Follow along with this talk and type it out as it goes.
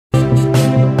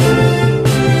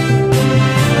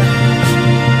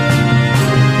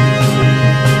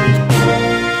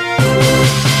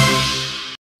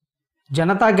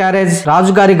Janata garage,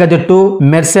 రాజుగారి గజెట్టు,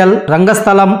 marshal,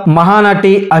 రంగస్థలం,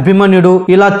 మహానటి, అభిమన్యుడు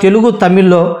ఇలా తెలుగు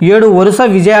తమిళ్లో 7 వరుస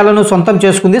విజయాలను సొంతం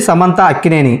చేసుకుంది సమంత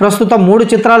అక్కినేని. ప్రస్తుతం 3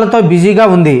 చిత్రాలతో బిజీగా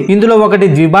ఉంది. ఇందులో ఒకటి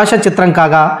ద్విభాష చిత్రం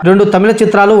కాగా 2 తమిళ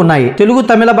చిత్రాలు ఉన్నాయి. తెలుగు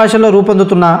తమిళ భాషలో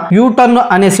రూపొందుతున్న యూటర్న్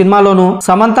అనే సినిమాలోనూ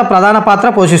సమంత ప్రధాన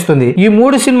పాత్ర పోషిస్తుంది. ఈ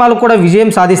 3 సినిమాలు కూడా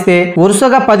విజయం సాధిస్తే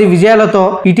వరుసగా 10 విజయాలతో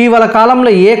ఇటీవల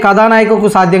కాలంలో ఏ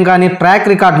కథానాయకకు సాధ్యం కాని ట్రాక్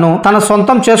రికార్డును తన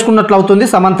సొంతం చేసుకున్నట్లవుతుంది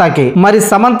సమంతకి. మరి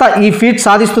సమంత ఈ ఫీట్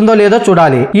సాధిస్తుందో లేదో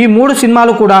చూడాలి. ఈ 3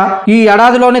 సినిమాలు కూడా ఈ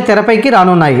ఏడాదిలోనే తెరపైకి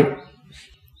రానున్నాయి.